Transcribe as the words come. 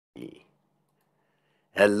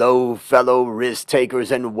Hello, fellow risk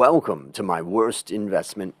takers, and welcome to my worst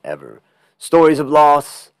investment ever. Stories of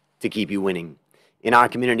loss to keep you winning. In our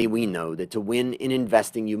community, we know that to win in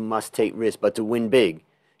investing, you must take risk, but to win big,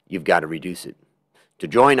 you've got to reduce it. To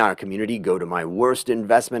join our community, go to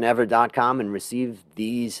myworstinvestmentever.com and receive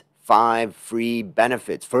these 5 free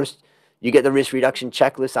benefits. First, you get the risk reduction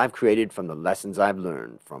checklist I've created from the lessons I've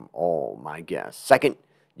learned from all my guests. Second,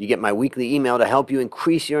 you get my weekly email to help you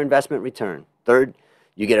increase your investment return. Third,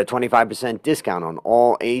 you get a 25% discount on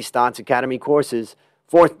all A Stotts Academy courses.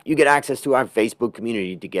 Fourth, you get access to our Facebook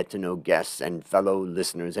community to get to know guests and fellow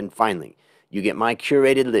listeners. And finally, you get my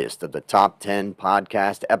curated list of the top 10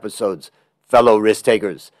 podcast episodes. Fellow risk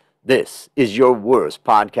takers, this is your worst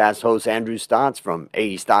podcast host, Andrew Stotts from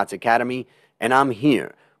A Stotts Academy, and I'm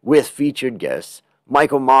here with featured guests,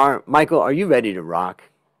 Michael Maher. Michael, are you ready to rock?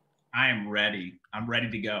 I am ready. I'm ready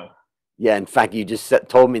to go. Yeah, in fact, you just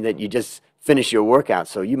told me that you just finished your workout,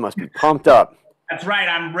 so you must be pumped up. That's right.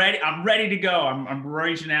 I'm ready. I'm ready to go. I'm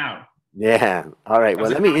raging out. Yeah. All right. That Well,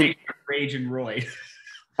 was a let me. combination of Rage and Roy.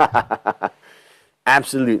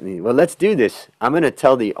 Absolutely. Well, let's do this. I'm going to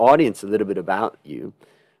tell the audience a little bit about you.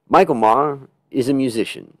 Michael Maher is a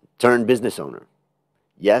musician turned business owner.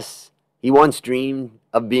 Yes, he once dreamed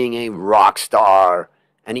of being a rock star,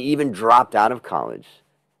 and he even dropped out of college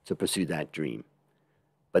to pursue that dream.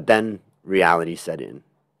 But then reality set in.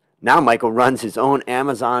 Now Michael runs his own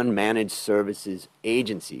Amazon managed services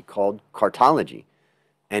agency called Cartology,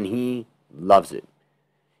 and he loves it.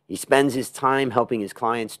 He spends his time helping his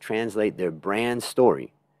clients translate their brand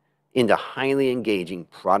story into highly engaging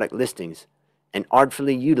product listings and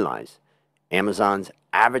artfully utilize Amazon's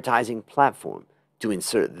advertising platform to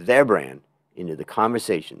insert their brand into the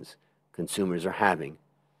conversations consumers are having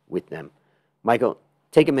with them. Michael,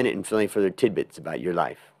 take a minute and fill in further tidbits about your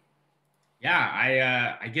life.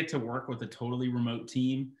 Yeah, I get to work with a totally remote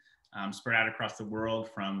team, spread out across the world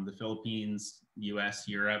from the Philippines, U.S.,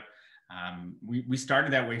 Europe. We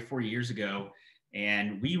started that way 4 years ago,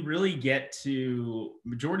 and we really get to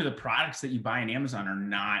majority of the products that you buy on Amazon are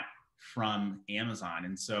not from Amazon,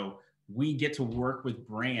 and so we get to work with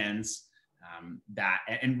brands that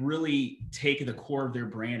and really take the core of their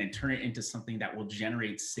brand and turn it into something that will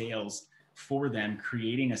generate sales for them,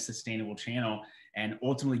 creating a sustainable channel and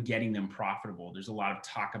ultimately getting them profitable. There's a lot of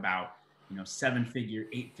talk about, 7-figure,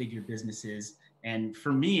 8-figure businesses. And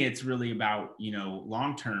for me, it's really about,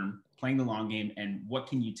 long-term, playing the long game and what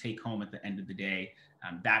can you take home at the end of the day.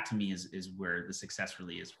 That to me is where the success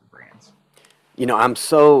really is for brands. I'm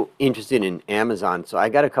so interested in Amazon, so I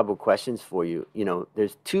got a couple questions for you.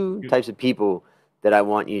 There's two types of people that I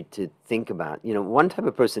want you to think about. One type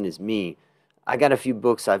of person is me. I got a few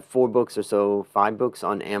books. I have 4 books or so, 5 books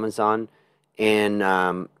on Amazon, and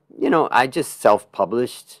I just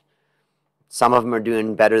self-published. Some of them are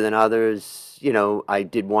doing better than others. I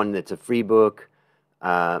did one that's a free book,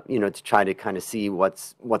 to try to kind of see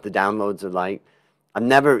what the downloads are like.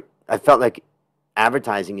 I felt like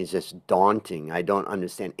advertising is just daunting. I don't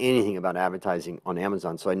understand anything about advertising on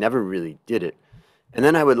Amazon, so I never really did it. And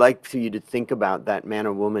then I would like for you to think about that man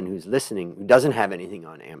or woman who's listening who doesn't have anything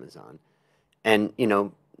on Amazon. And,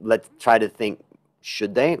 let's try to think,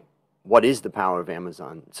 should they? What is the power of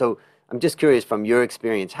Amazon? So I'm just curious, from your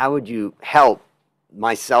experience, how would you help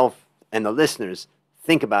myself and the listeners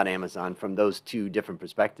think about Amazon from those two different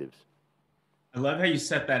perspectives? I love how you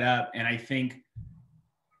set that up. And I think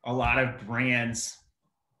a lot of brands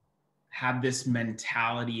have this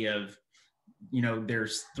mentality of,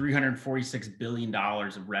 there's $346 billion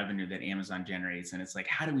of revenue that Amazon generates. And it's like,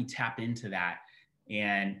 how do we tap into that?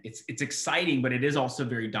 And it's exciting, but it is also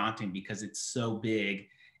very daunting because it's so big.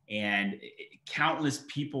 And countless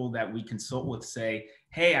people that we consult with say,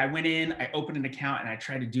 hey, I went in, I opened an account and I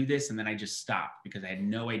tried to do this, and then I just stopped because I had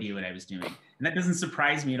no idea what I was doing. And that doesn't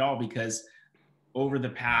surprise me at all because over the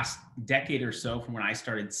past decade or so from when I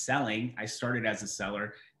started selling, I started as a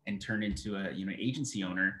seller and turned into a agency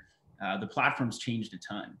owner. The platform's changed a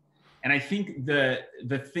ton. And I think the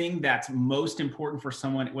thing that's most important for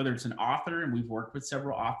someone, whether it's an author, and we've worked with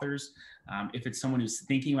several authors, if it's someone who's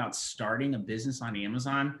thinking about starting a business on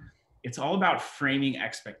Amazon, it's all about framing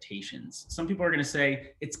expectations. Some people are going to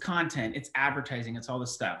say it's content, it's advertising, it's all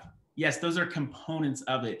this stuff. Yes, those are components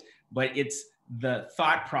of it, but it's the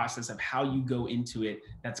thought process of how you go into it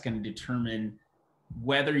that's going to determine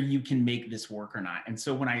whether you can make this work or not. And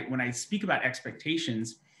so when I speak about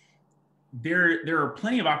expectations, there are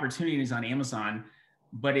plenty of opportunities on Amazon,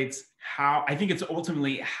 but I think it's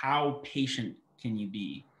ultimately how patient can you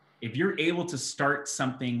be? If you're able to start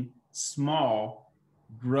something small,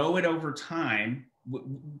 grow it over time,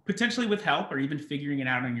 potentially with help or even figuring it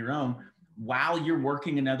out on your own, while you're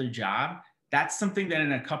working another job, that's something that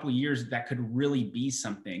in a couple of years that could really be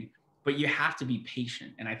something, but you have to be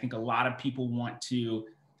patient. And I think a lot of people want to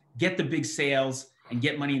get the big sales and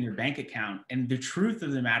get money in their bank account. And the truth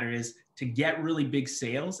of the matter is, to get really big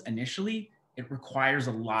sales initially, it requires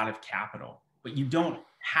a lot of capital, but you don't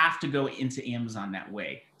have to go into Amazon that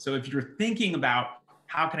way. So if you're thinking about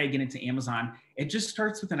how can I get into Amazon, it just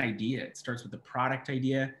starts with an idea. It starts with a product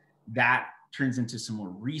idea that turns into some more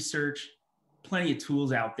research, plenty of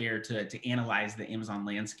tools out there to analyze the Amazon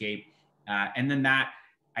landscape. And then that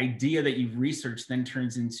idea that you've researched then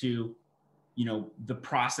turns into, you know, the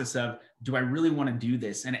process of, do I really want to do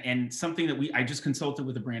this? And something that I just consulted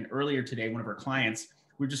with a brand earlier today, one of our clients,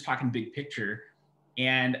 we were just talking big picture.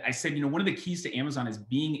 And I said, you know, one of the keys to Amazon is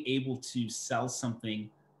being able to sell something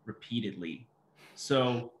repeatedly.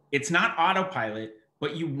 So it's not autopilot,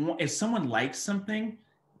 but you want, if someone likes something,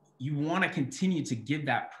 you want to continue to give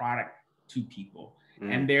that product to people.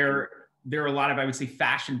 And there are a lot of, I would say,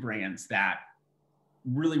 fashion brands that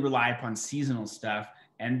really rely upon seasonal stuff.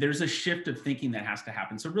 And there's a shift of thinking that has to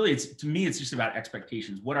happen. So really, to me, it's just about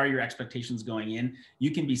expectations. What are your expectations going in?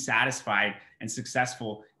 You can be satisfied and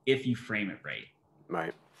successful if you frame it right.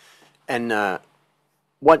 Right. And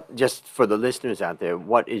what, just for the listeners out there,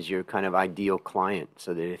 what is your kind of ideal client?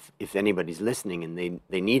 So that if anybody's listening and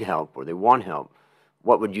they need help or they want help,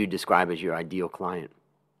 what would you describe as your ideal client?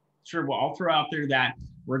 Sure. Well, I'll throw out there that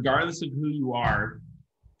regardless of who you are,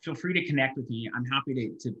 feel free to connect with me. I'm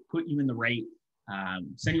happy to put you in the right,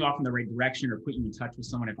 send you off in the right direction, or put you in touch with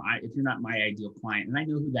someone if you're not my ideal client. And I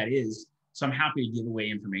know who that is. So I'm happy to give away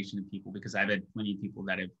information to people because I've had plenty of people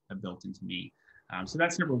that have built into me. So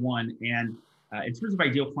that's number one. And in terms of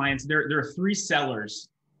ideal clients, there are three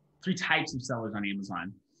types of sellers on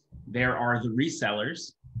Amazon. There are the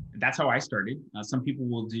resellers. That's how I started. Some people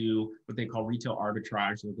will do what they call retail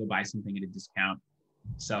arbitrage. They'll go buy something at a discount,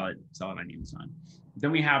 sell it on Amazon.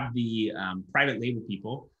 Then we have the private label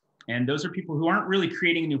people. And those are people who aren't really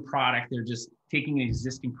creating a new product. They're just taking an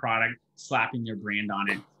existing product, slapping their brand on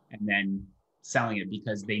it, and then selling it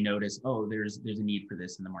because they notice, oh, there's a need for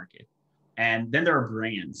this in the market. And then there are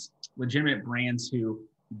brands, legitimate brands who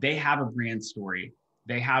they have a brand story.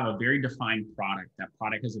 They have a very defined product. That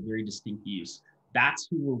product has a very distinct use. That's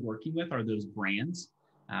who we're working with, are those brands.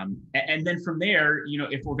 And then from there, you know,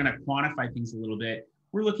 if we're going to quantify things a little bit,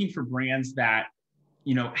 we're looking for brands that,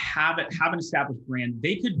 you know, have an established brand.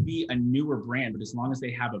 They could be a newer brand, but as long as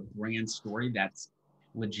they have a brand story that's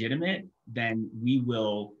legitimate, then we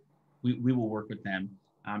will work with them.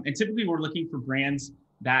 And typically we're looking for brands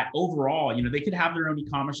that overall, you know, they could have their own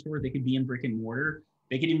e-commerce store, they could be in brick and mortar,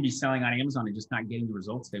 they could even be selling on Amazon and just not getting the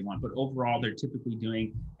results they want. But overall, they're typically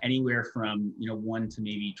doing anywhere from, you know, 1 to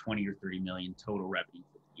maybe 20 or 30 million total revenue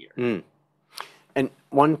for the year. And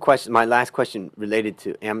one question, my last question related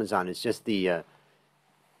to Amazon is just the,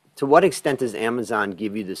 to what extent does Amazon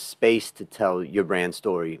give you the space to tell your brand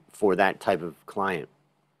story for that type of client?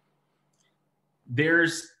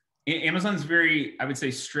 Amazon's very, I would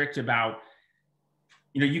say, strict about,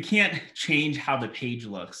 you know, you can't change how the page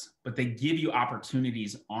looks, but they give you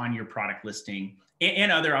opportunities on your product listing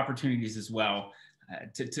and other opportunities as well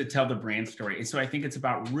to tell the brand story. And so I think it's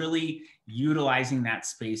about really utilizing that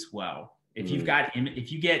space well. If you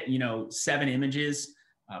get, you know, 7 images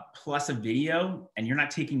plus a video, and you're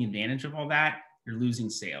not taking advantage of all that, you're losing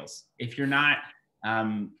sales. If you're not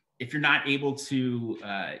able to,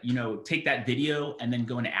 you know, take that video and then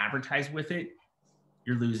go and advertise with it,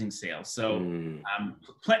 you're losing sales. So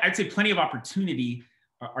I'd say plenty of opportunity.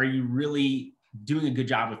 Are you really doing a good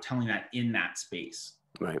job of telling that in that space?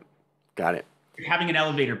 Right. Got it. You're having an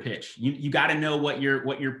elevator pitch. You got to know what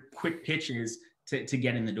your quick pitch is to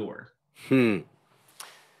get in the door.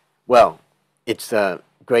 Well, it's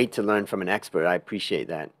great to learn from an expert. I appreciate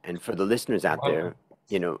that. And for the listeners out there,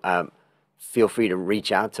 you know, feel free to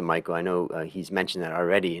reach out to Michael. I know he's mentioned that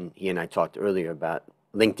already, and he and I talked earlier about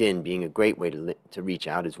LinkedIn being a great way to reach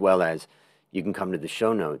out, as well as you can come to the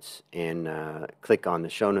show notes and click on the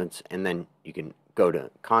show notes, and then you can go to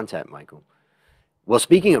contact Michael. Well,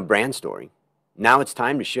 speaking of brand story, now it's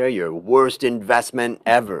time to share your worst investment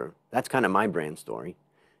ever. That's kind of my brand story.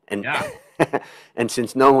 And, yeah. And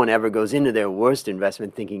since no one ever goes into their worst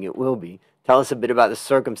investment thinking it will be, tell us a bit about the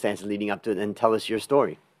circumstances leading up to it and tell us your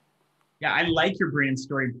story. Yeah, I like your brand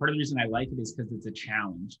story. And part of the reason I like it is because it's a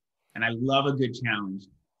challenge. And I love a good challenge.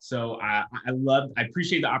 So I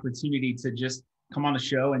appreciate the opportunity to just come on the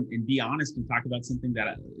show and be honest and talk about something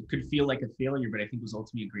that could feel like a failure, but I think was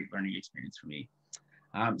ultimately a great learning experience for me.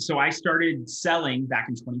 So I started selling back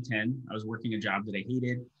in 2010. I was working a job that I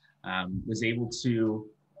hated, was able to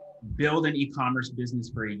build an e-commerce business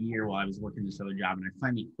for a year while I was working this other job, and I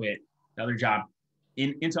finally quit the other job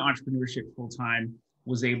into entrepreneurship full time.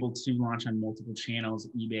 Was able to launch on multiple channels: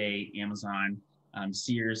 eBay, Amazon.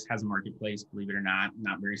 Sears has a marketplace, believe it or not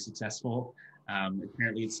very successful.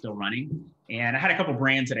 Apparently, it's still running. And I had a couple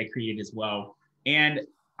brands that I created as well. And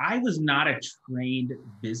I was not a trained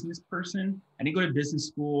business person. I didn't go to business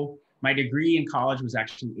school. My degree in college was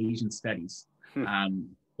actually Asian studies. I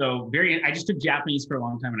just took Japanese for a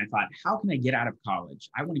long time, and I thought, how can I get out of college?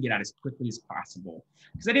 I want to get out as quickly as possible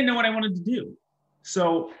because I didn't know what I wanted to do.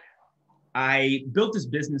 So I built this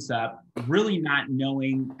business up, really not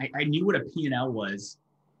knowing. I knew what a P&L was,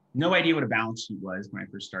 no idea what a balance sheet was when I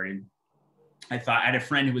first started. I had a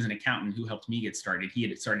friend who was an accountant who helped me get started. He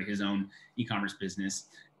had started his own e-commerce business,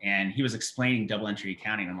 and he was explaining double entry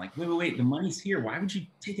accounting. I'm like, wait, the money's here. Why would you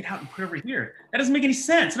take it out and put it over here? That doesn't make any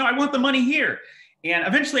sense. No, I want the money here. And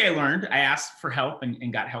eventually I learned. I asked for help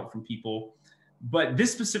and got help from people. But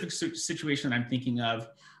this specific situation that I'm thinking of,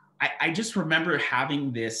 I just remember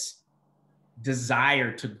having this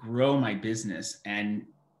desire to grow my business and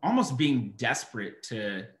almost being desperate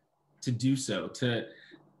to do so, to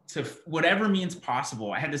whatever means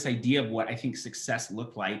possible. I had this idea of what I think success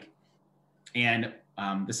looked like. And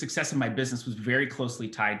the success of my business was very closely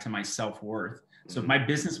tied to my self-worth. So if my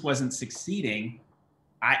business wasn't succeeding,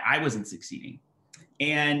 I wasn't succeeding.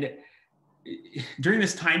 And during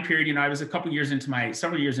this time period, I was several years into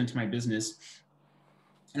my business,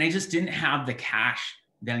 and I just didn't have the cash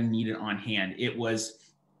that I needed on hand. It was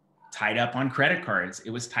tied up on credit cards. It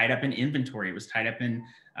was tied up in inventory. It was tied up in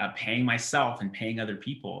paying myself and paying other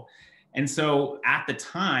people. And so at the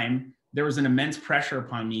time, there was an immense pressure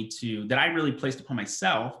upon me that I really placed upon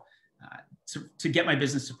myself to get my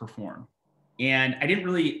business to perform. And I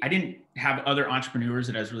didn't have other entrepreneurs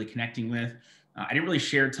that I was really connecting with. I didn't really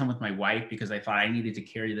share a ton with my wife because I thought I needed to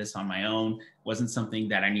carry this on my own. It wasn't something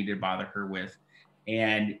that I needed to bother her with.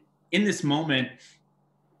 And in this moment,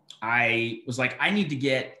 I was like, I need to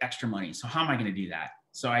get extra money. So how am I going to do that?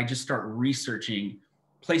 So I just start researching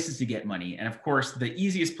places to get money. And of course, the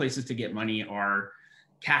easiest places to get money are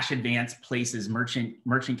cash advance places, merchant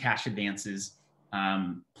cash advances.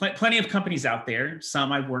 Plenty of companies out there,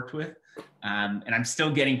 some I've worked with, and I'm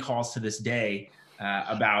still getting calls to this day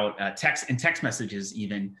about text messages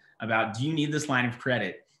even about, do you need this line of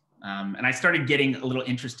credit? And I started getting a little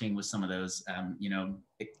interesting with some of those,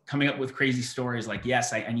 coming up with crazy stories like,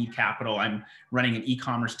 yes, I need capital. I'm running an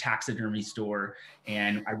e-commerce taxidermy store,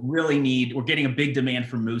 and we're getting a big demand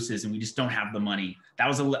for mooses, and we just don't have the money. That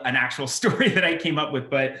was an actual story that I came up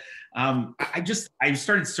with. But I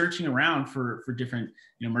started searching around for different,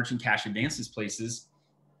 merchant cash advance places,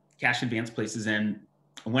 and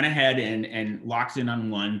I went ahead and locked in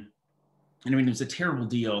on one. And it was a terrible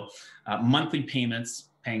deal. Monthly payments,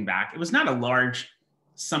 paying back. It was not a large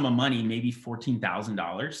sum of money, maybe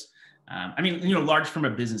 $14,000. Large from a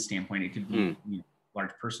business standpoint. It could be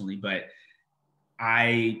large personally, but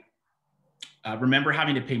I remember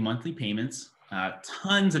having to pay monthly payments,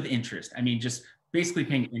 tons of interest. Just basically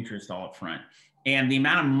paying interest all up front. And the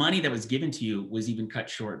amount of money that was given to you was even cut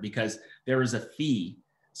short because there was a fee.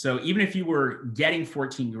 So even if you were getting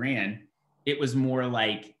 14 grand, it was more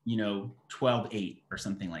like, 12.8 or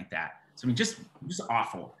something like that. So just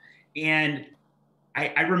awful. And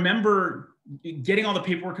I remember getting all the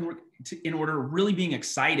paperwork in order, really being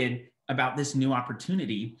excited about this new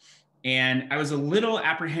opportunity. And I was a little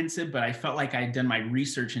apprehensive, but I felt like I had done my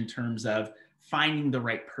research in terms of finding the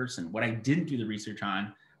right person. What I didn't do the research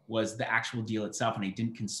on was the actual deal itself, and I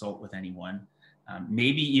didn't consult with anyone.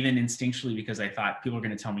 Maybe even instinctually, because I thought people are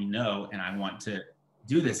going to tell me no, and I want to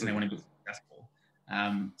do this and I want to be successful.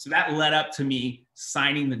 So that led up to me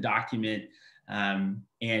signing the document and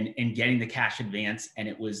getting the cash advance. And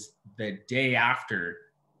it was the day after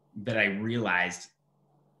that I realized,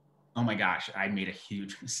 oh my gosh, I made a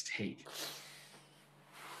huge mistake.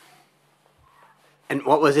 And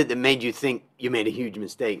what was it that made you think you made a huge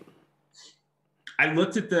mistake? I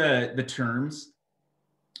looked at the terms,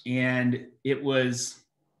 and it was,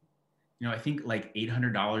 I think like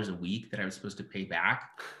 $800 a week that I was supposed to pay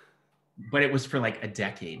back, but it was for like a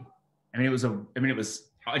decade. It was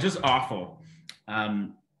just awful.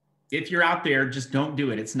 If you're out there, just don't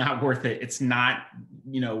do it. It's not worth it. It's not,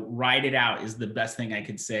 ride it out is the best thing I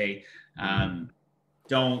could say.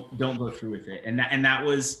 Don't go through with it. And that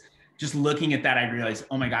was just looking at that. I realized,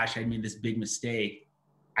 oh my gosh, I made this big mistake.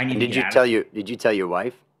 Did you tell your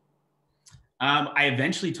wife? I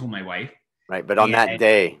eventually told my wife. Right. But on that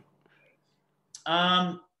day,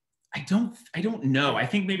 I don't know. I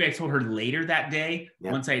think maybe I told her later that day,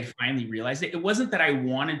 once I had finally realized it. It wasn't that I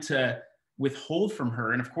wanted to withhold from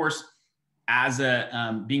her. And of course, as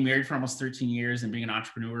a being married for almost 13 years and being an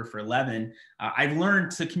entrepreneur for 11, I've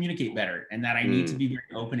learned to communicate better, and that I need to be very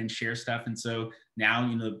open and share stuff. And so now,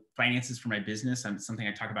 finances for my business, something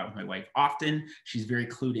I talk about with my wife often. She's very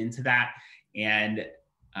clued into that. And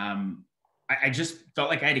I just felt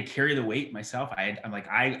like I had to carry the weight myself. I'm like,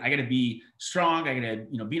 I got to be strong. I got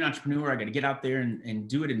to, be an entrepreneur. I got to get out there and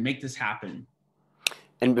do it and make this happen.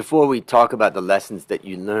 And before we talk about the lessons that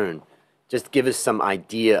you learned, just give us some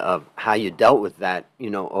idea of how you dealt with that,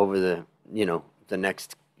 over the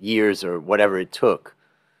next years or whatever it took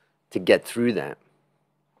to get through that.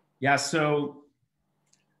 Yeah. So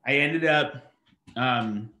I ended up,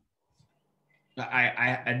 I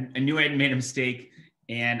knew I had made a mistake,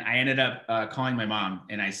 and I ended up calling my mom,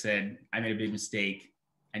 and I said, I made a big mistake.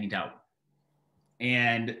 I need help.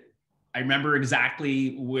 And I remember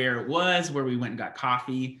exactly where it was, where we went and got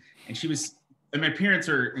coffee. And my parents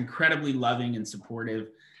are incredibly loving and supportive.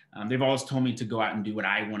 They've always told me to go out and do what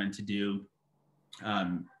I wanted to do.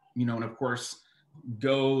 And of course,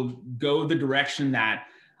 go the direction that,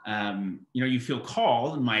 you feel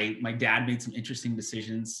called. And my dad made some interesting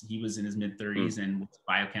decisions. He was in his mid 30s and was a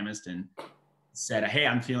biochemist, and said, hey,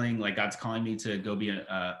 I'm feeling like God's calling me to go be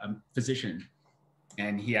a physician.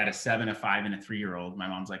 And he had a 7, a 5, and a 3-year-old. My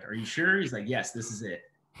mom's like, are you sure? He's like, yes, this is it.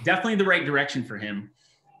 Definitely the right direction for him.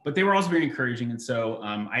 But they were also very encouraging. And so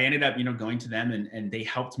I ended up, going to them, and they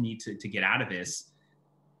helped me to get out of this.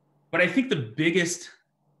 But I think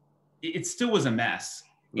it still was a mess.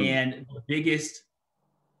 And the biggest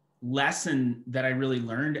lesson that I really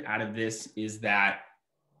learned out of this is that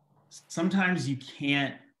sometimes you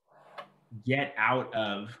can't get out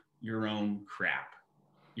of your own crap.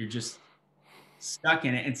 You're just stuck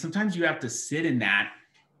in it. And sometimes you have to sit in that.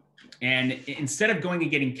 And instead of going and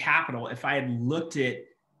getting capital, if I had looked at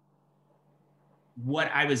what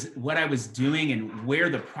I was doing and where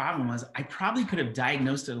the problem was, I probably could have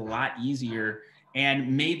diagnosed it a lot easier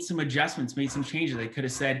and made some adjustments, made some changes. I could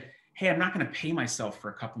have said, hey, I'm not going to pay myself for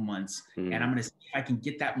a couple months, and I'm going to see if I can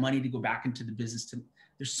get that money to go back into the business.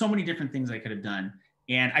 There's so many different things I could have done.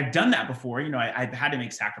 And I've done that before. I've had to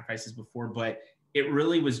make sacrifices before, but it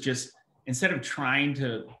really was just, instead of trying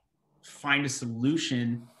to find a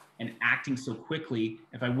solution and acting so quickly,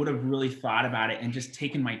 if I would have really thought about it and just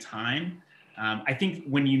taken my time. I think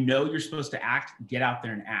when you're supposed to act, get out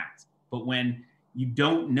there and act. But when you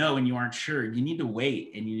don't know and you aren't sure, you need to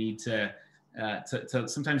wait, and you need to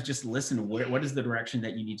sometimes just listen. What is the direction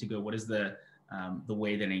that you need to go? What is the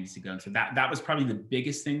way that it needs to go? And so that was probably the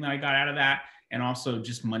biggest thing that I got out of that. And also,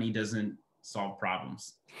 just money doesn't solve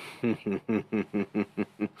problems.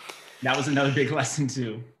 That was another big lesson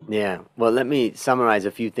too. Yeah. Well, let me summarize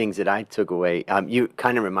a few things that I took away. You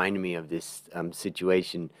kind of reminded me of this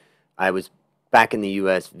situation. I was back in the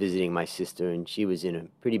U.S. visiting my sister, and she was in a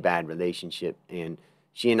pretty bad relationship. And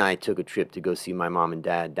she and I took a trip to go see my mom and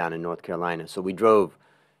dad down in North Carolina. So we drove,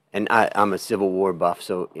 and I'm a Civil War buff,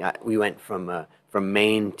 so we went from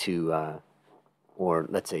Maine to, or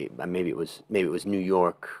let's say maybe it was New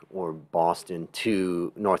York or Boston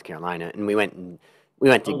to North Carolina, and we went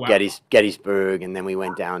to wow. Gettysburg, and then we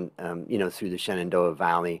went down, through the Shenandoah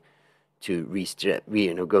Valley to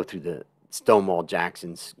go through the Stonewall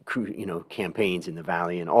Jackson's campaigns in the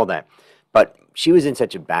valley and all that. But she was in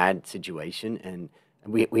such a bad situation, and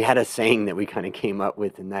we had a saying that we kind of came up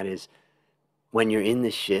with, and that is, when you're in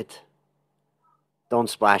the shit, don't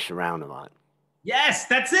splash around a lot. Yes,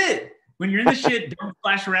 that's it. When you're in the shit, don't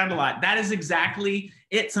splash around a lot. That is exactly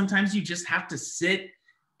it. Sometimes you just have to sit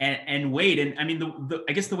and wait. And I mean,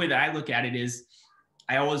 I guess the way that I look at it is,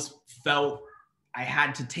 I always felt I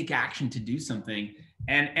had to take action to do something.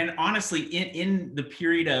 And honestly, in the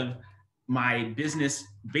period of my business,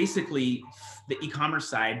 basically the e-commerce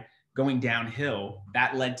side going downhill,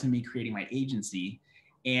 that led to me creating my agency.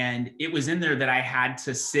 And it was in there that I had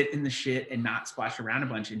to sit in the shit and not splash around a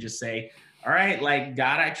bunch and just say, all right, like,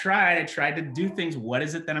 God, I tried to do things. What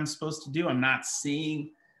is it that I'm supposed to do? I'm not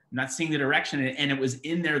seeing the direction. And it was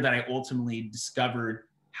in there that I ultimately discovered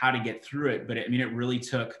how to get through it. But it really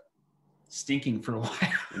took stinking for a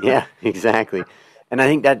while. Yeah, exactly. And I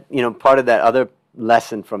think that, part of that other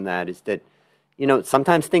lesson from that is that,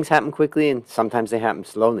 sometimes things happen quickly and sometimes they happen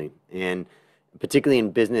slowly. And particularly in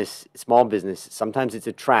business, small business, sometimes it's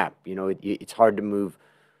a trap. It's hard to move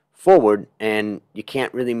forward and you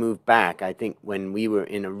can't really move back. I think when we were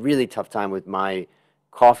in a really tough time with my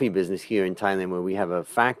coffee business here in Thailand, where we have a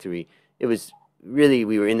factory, we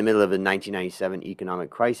were in the middle of a 1997 economic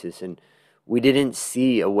crisis, and we didn't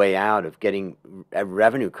see a way out of getting a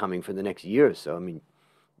revenue coming for the next year or so. I mean,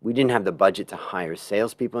 we didn't have the budget to hire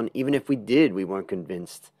salespeople, and even if we did, we weren't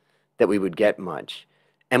convinced that we would get much.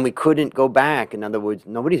 And we couldn't go back. In other words,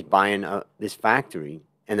 nobody's buying this factory.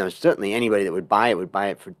 And there was certainly anybody that would buy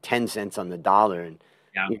it for 10 cents on the dollar. And,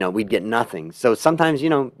 Yeah. we'd get nothing. So sometimes,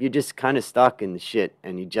 you're just kind of stuck in the shit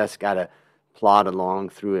and you just got to plod along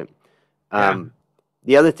through it. Yeah.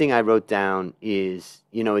 The other thing I wrote down is,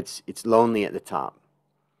 it's lonely at the top.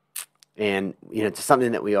 And, it's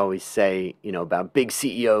something that we always say, about big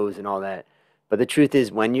CEOs and all that. But the truth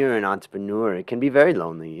is, when you're an entrepreneur, it can be very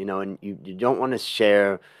lonely, and you don't want to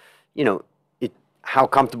share, how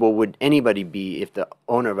comfortable would anybody be if the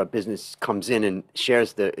owner of a business comes in and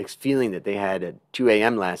shares the feeling that they had at 2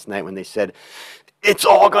 a.m. last night when they said, it's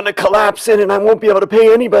all going to collapse in and I won't be able to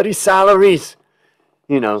pay anybody's salaries.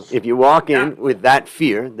 If you walk in with that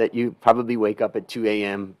fear that you probably wake up at 2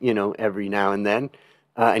 a.m., every now and then,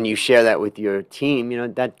 and you share that with your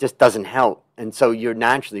team, that just doesn't help. And so you're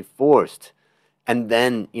naturally forced. And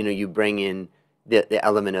then, you bring in the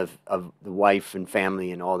element of the wife and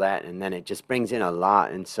family and all that. And then it just brings in a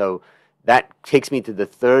lot. And so that takes me to the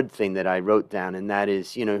third thing that I wrote down. And that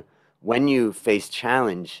is, when you face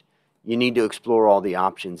challenge, you need to explore all the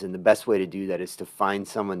options. And the best way to do that is to find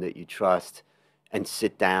someone that you trust and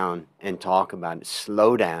sit down and talk about it.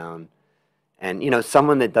 Slow down. And,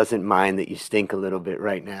 someone that doesn't mind that you stink a little bit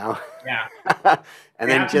right now. Yeah. And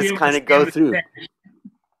then just kind of go through.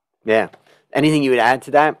 Yeah. Anything you would add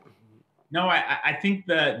to that? No, I think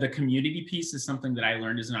the community piece is something that I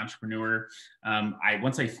learned as an entrepreneur.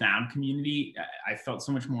 Once I found community, I felt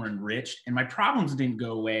so much more enriched, and my problems didn't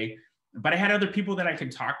go away. But I had other people that I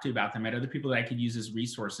could talk to about them. I had other people that I could use as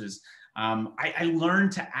resources. I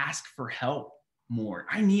learned to ask for help more.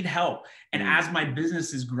 I need help. And as my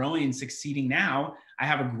business is growing and succeeding now, I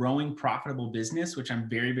have a growing profitable business, which I'm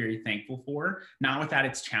very, very thankful for. Not without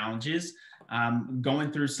its challenges.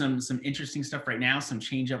 Going through some interesting stuff right now, some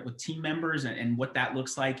change up with team members and what that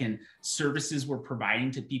looks like and services we're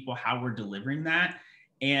providing to people, how we're delivering that.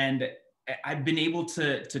 And I've been able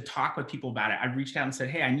to talk with people about it. I've reached out and said,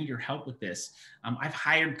 hey, I need your help with this. I've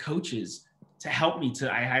hired coaches to help me.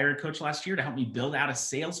 I hired a coach last year to help me build out a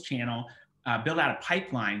sales channel, build out a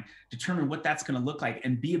pipeline, determine what that's going to look like,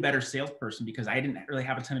 and be a better salesperson, because I didn't really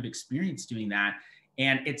have a ton of experience doing that.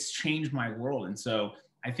 And it's changed my world. And so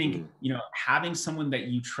I think, having someone that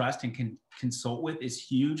you trust and can consult with is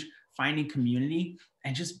huge. Finding community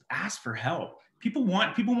and just ask for help. People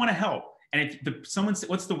want to help. And if someone,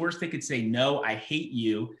 what's the worst they could say? No, I hate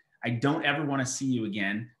you. I don't ever want to see you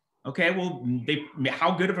again. Okay, well,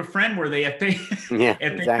 how good of a friend were they if they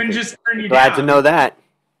couldn't just turn you down? Glad to know that.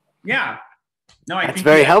 Yeah. No, I That's think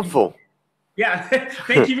very helpful. Yeah.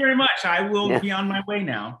 Thank you very much. I will be on my way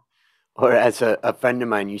now. Or as a friend of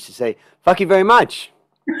mine used to say, fuck you very much.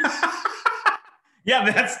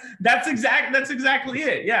 Yeah, that's exactly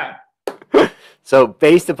it. Yeah. So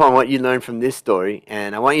based upon what you learned from this story,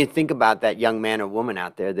 and I want you to think about that young man or woman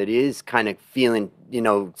out there that is kind of feeling,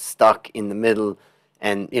 stuck in the middle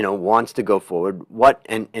and, wants to go forward,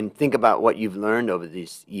 and think about what you've learned over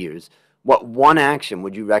these years. What one action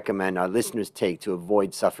would you recommend our listeners take to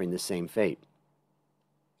avoid suffering the same fate?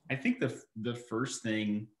 I think the first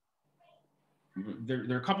thing, there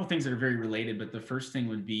are a couple of things that are very related, but the first thing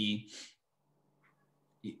would be,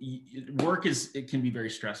 work it can be very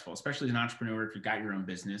stressful, especially as an entrepreneur. If you've got your own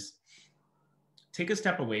business, take a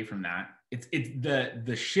step away from that. It's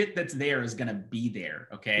the shit that's there is going to be there.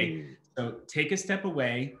 Okay. So take a step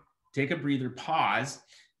away, take a breather, pause,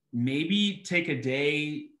 maybe take a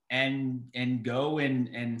day and go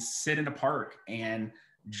and sit in a park and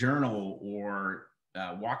journal or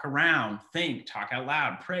walk around, think, talk out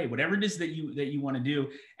loud, pray, whatever it is that you want to do,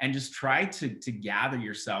 and just try to gather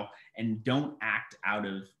yourself and don't act out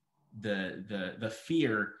of the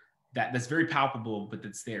fear that's very palpable, but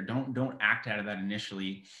that's there. Don't act out of that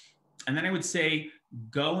initially. And then I would say,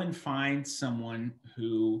 go and find someone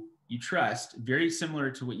who you trust, very similar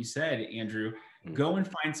to what you said, Andrew. Go and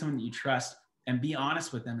find someone that you trust and be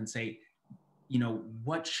honest with them and say,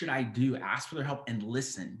 what should I do? Ask for their help and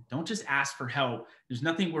listen. Don't just ask for help. There's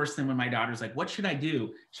nothing worse than when my daughter's like, what should I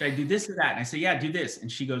do? Should I do this or that? And I say, yeah, do this. And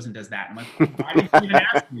she goes and does that. I'm like, why did you even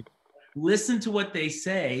ask me? Listen to what they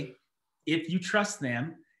say if you trust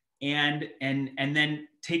them, and then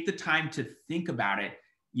take the time to think about it.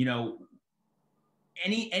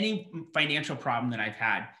 Any financial problem that I've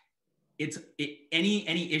had,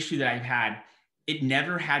 any issue that I've had, it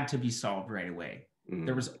never had to be solved right away.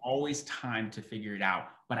 There was always time to figure it out,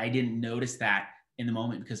 but I didn't notice that in the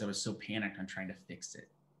moment because I was so panicked on trying to fix it.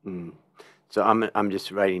 So I'm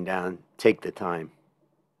just writing down, take the time.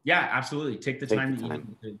 Yeah, absolutely. Take the time that you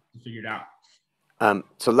need to figure it out.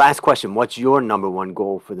 So last question, what's your number one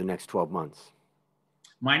goal for the next 12 months?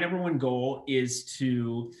 my number one goal is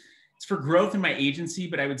it's for growth in my agency,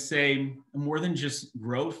 but I would say more than just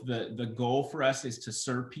growth, the goal for us is to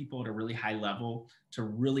serve people at a really high level, to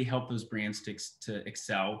really help those brands to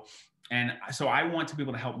excel. And so I want to be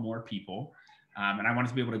able to help more people. And I want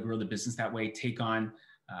to be able to grow the business that way, take on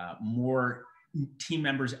more team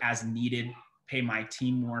members as needed, pay my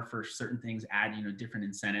team more for certain things, add, different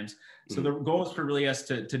incentives. So the goal is for really us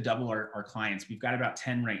to double our clients. We've got about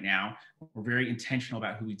 10 right now. We're very intentional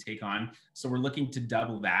about who we take on. So we're looking to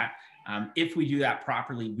double that. If we do that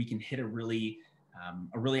properly, we can hit a really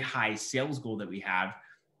high sales goal that we have.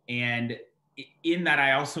 And in that,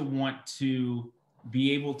 I also want to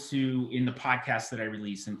be able to, in the podcast that I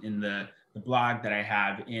release, in the blog that I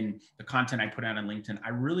have, in the content I put out on LinkedIn, I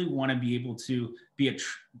really want to be able to be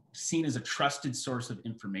seen as a trusted source of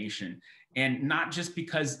information. And not just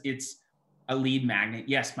because it's a lead magnet.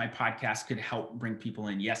 Yes, my podcast could help bring people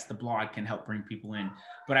in. Yes, the blog can help bring people in.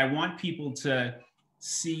 But I want people to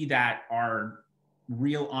see that our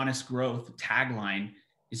real honest growth tagline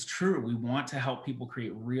is true. We want to help people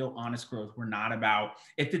create real honest growth. We're not about,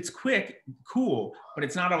 if it's quick, cool, but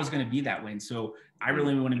it's not always going to be that way. And so I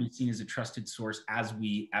really want to be seen as a trusted source as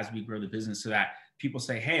we grow the business, so that people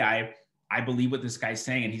say, hey, I believe what this guy's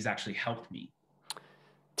saying, and he's actually helped me.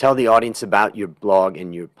 Tell the audience about your blog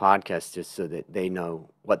and your podcast, just so that they know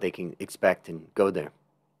what they can expect and go there.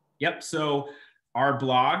 Yep. So our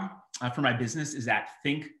blog for my business is at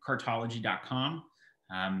thinkcartology.com.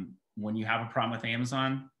 When you have a problem with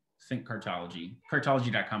Amazon, think Cartology.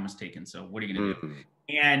 Cartology.com was taken. So what are you going to do?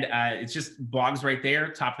 And it's just blogs right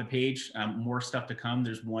there, top of the page. More stuff to come.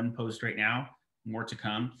 There's one post right now, more to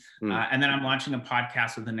come. And then I'm launching a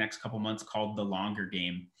podcast over the next couple months called The Longer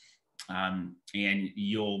Game. And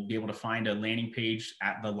you'll be able to find a landing page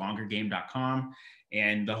at thelongergame.com.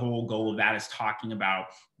 And the whole goal of that is talking about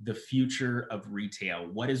the future of retail.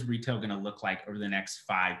 What is retail going to look like over the next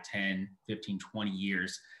 5, 10, 15, 20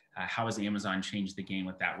 years? How has Amazon changed the game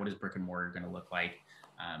with that? What is brick and mortar going to look like?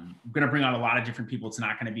 I'm going to bring on a lot of different people. It's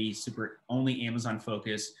not going to be super only Amazon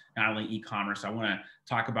focused, not only e-commerce. I want to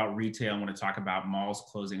talk about retail. I want to talk about malls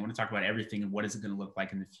closing. I want to talk about everything and what is it going to look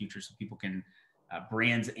like in the future, so people can,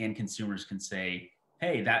 brands and consumers can say,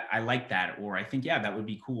 hey, I like that, or I think, yeah, that would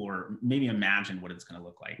be cool, or maybe imagine what it's going to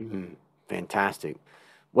look like. Fantastic.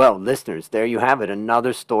 Well, listeners, there you have it.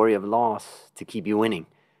 Another story of loss to keep you winning.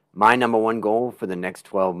 My number one goal for the next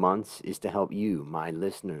 12 months is to help you, my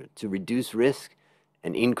listener, to reduce risk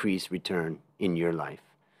and increase return in your life.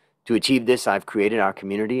 To achieve this, I've created our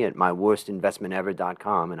community at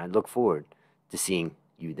myworstinvestmentever.com, and I look forward to seeing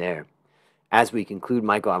you there. As we conclude,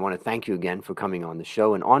 Michael, I want to thank you again for coming on the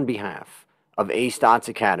show, and on behalf of A-Stotz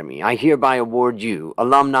Academy, I hereby award you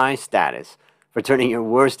alumni status for turning your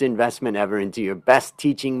worst investment ever into your best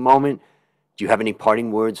teaching moment. Do you have any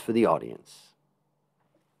parting words for the audience?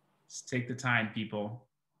 Just take the time, people.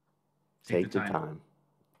 Take the time.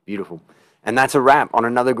 Beautiful. And that's a wrap on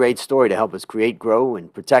another great story to help us create, grow,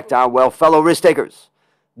 and protect our wealth. Fellow risk takers,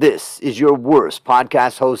 this is your worst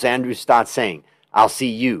podcast host, Andrew Stotz, saying, I'll see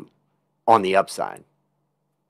you on the upside.